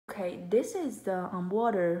Okay, this is the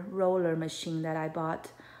water roller machine that I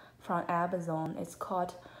bought from Amazon. It's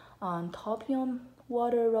called TOPIOM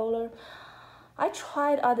water roller. I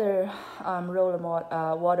tried other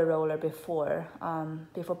water roller before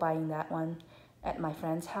buying that one at my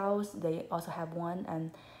friend's house. They also have one,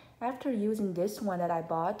 and after using this one that I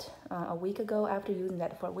bought a week ago, after using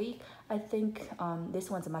that for a week, I think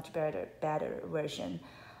this one's a much better version.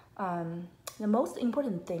 The most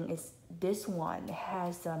important thing is this one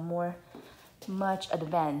has a much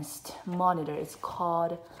advanced monitor. It's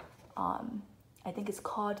called I think it's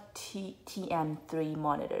called TM-3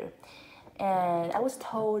 monitor. And I was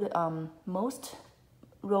told most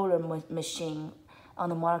roller machine on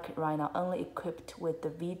the market right now only equipped with the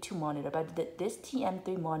V2 monitor, but this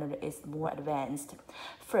TM3 monitor is more advanced.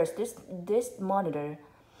 First, this monitor,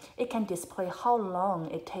 it can display how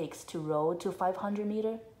long it takes to roll to 500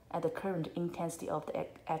 meters at the current intensity of the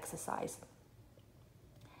exercise.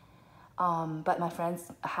 But my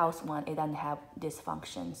friend's house one, it doesn't have this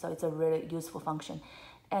function, so it's a really useful function.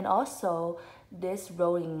 And also, this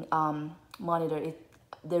rolling monitor,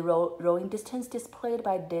 the rolling distance displayed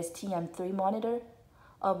by this TM3 monitor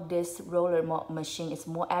of this roller machine is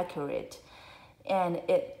more accurate, and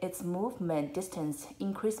its movement distance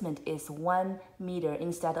increment is 1 meter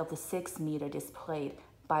instead of the 6 meter displayed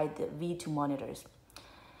by the V2 monitors.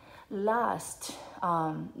 Last,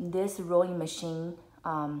 this rolling machine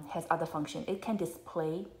has other function. It can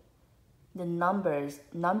display the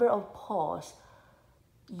number of pulses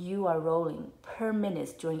you are rolling per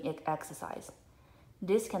minute during exercise.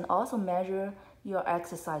 This can also measure your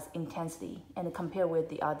exercise intensity and compare with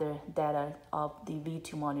the other data of the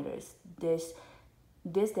V2 monitors. This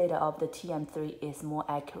data of the TM3 is more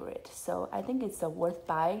accurate. So I think it's a worth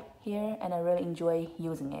buy here, and I really enjoy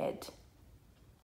using it.